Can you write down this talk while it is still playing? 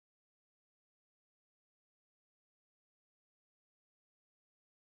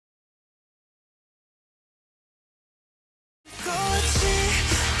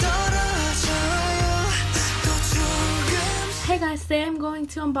guys, today I'm going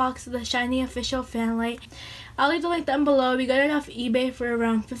to unbox the SHINee official Fanlight. I'll leave the link down below. We got it off eBay for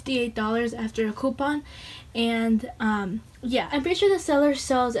around $58 after a coupon. And yeah, I'm pretty sure the seller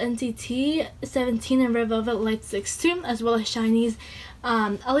sells NCT 17 and Red Velvet light sticks too, as well as SHINee's.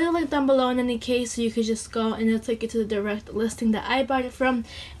 I'll leave the link down below in any case, so you could just go and it'll take you to the direct listing that I bought it from.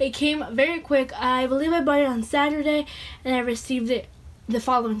 It came very quick. I believe I bought it on Saturday and I received it the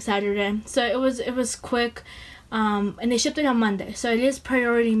following Saturday, so it was quick. And they shipped it on Monday, so it is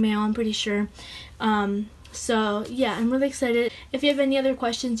priority mail, I'm pretty sure. So yeah, I'm really excited. If you have any other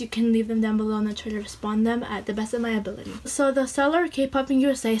questions, you can leave them down below and I'll try to respond them at the best of my ability. So the seller, K-Pop in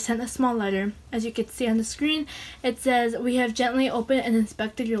USA, sent a small letter. As you can see on the screen, it says, "We have gently opened and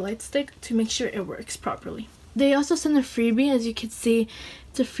inspected your light stick to make sure it works properly." They also sent a freebie. As you can see,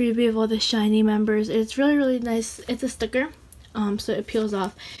 it's a freebie of all the SHINee members. It's really nice. It's a sticker, so it peels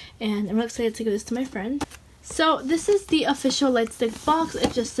off, and I'm really excited to give this to my friend. So this is the official light stick box.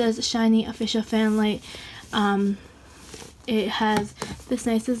 It just says SHINee official Fanlight. It has this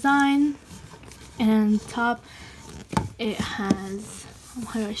nice design, and on top it has,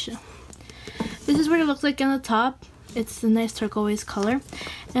 how do I show? This is what it looks like on the top. It's a nice turquoise color,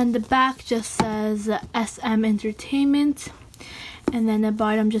 and the back just says SM Entertainment, and then the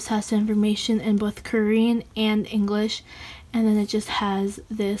bottom just has some information in both Korean and English, and then it just has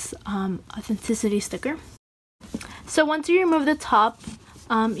this authenticity sticker. So once you remove the top,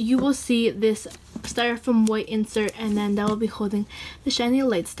 you will see this styrofoam white insert, and then that will be holding the SHINee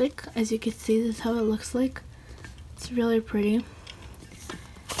light stick. As you can see, this is how it looks like. It's really pretty.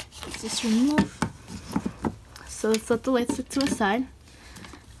 Let's just remove. So let's let the light stick to the side.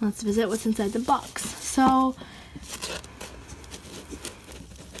 Let's visit what's inside the box. So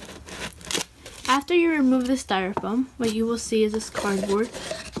after you remove the styrofoam, what you will see is this cardboard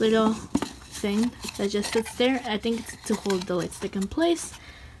little thing that just sits there. I think it's to hold the light stick in place.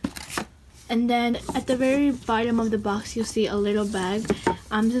 And then at the very bottom of the box, you'll see a little bag.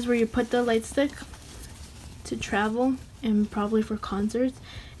 This is where you put the light stick to travel, and probably for concerts.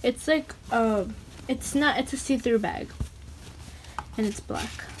 It's like it's a see-through bag, and it's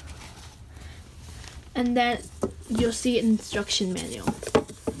black. And then you'll see an instruction manual,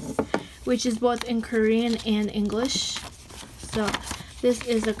 which is both in Korean and English. So this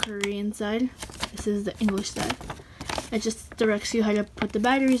is the Korean side, this is the English side. It just directs you how to put the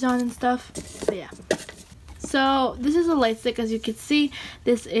batteries on and stuff. So yeah. So this is a light stick. As you can see,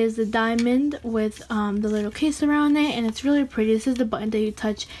 this is the diamond with the little case around it, and it's really pretty. This is the button that you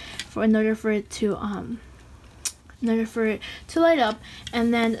touch in order for it to light up.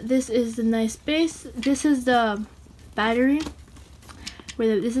 And then this is the nice base. This is the battery.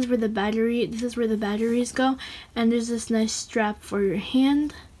 This is where the batteries go, and there's this nice strap for your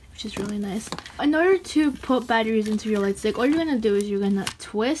hand, which is really nice. In order to put batteries into your light stick, all you're gonna do is you're gonna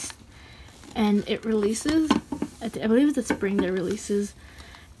twist, and it releases. I believe it's a spring that releases,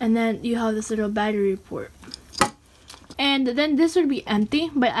 and then you have this little battery port. And then this would be empty,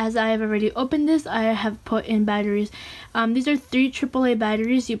 but as I have already opened this, I have put in batteries. These are 3 AAA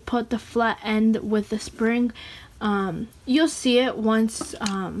batteries. You put the flat end with the spring. You'll see it once,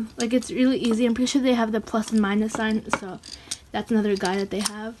 like, it's really easy. I'm pretty sure they have the plus and minus sign, so that's another guide that they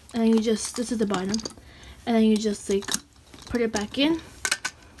have. And then you just, this is the bottom, and then you just like put it back in.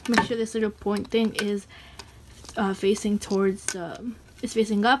 Make sure this little point thing is facing towards, it's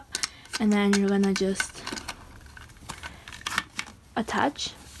facing up, and then you're gonna just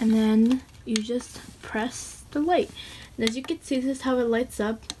attach, and then you just press the light. And as you can see, this is how it lights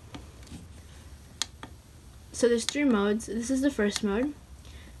up. So there's 3 modes. This is the first mode,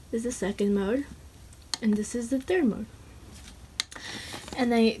 this is the second mode, and this is the third mode.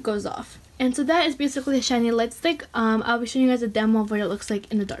 And then it goes off. And so that is basically a SHINee light stick. I'll be showing you guys a demo of what it looks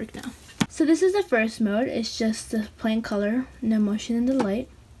like in the dark now. So this is the first mode. It's just the plain color, no motion in the light.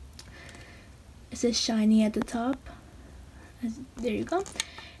 It says SHINee at the top. There you go.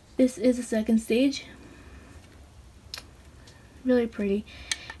 This is the second stage. Really pretty.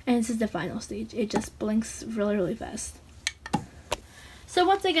 And this is the final stage. It just blinks really fast. So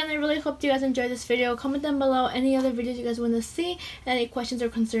once again, I really hope you guys enjoyed this video. Comment down below any other videos you guys want to see, and any questions or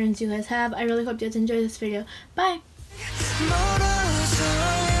concerns you guys have. I really hope you guys enjoyed this video. Bye!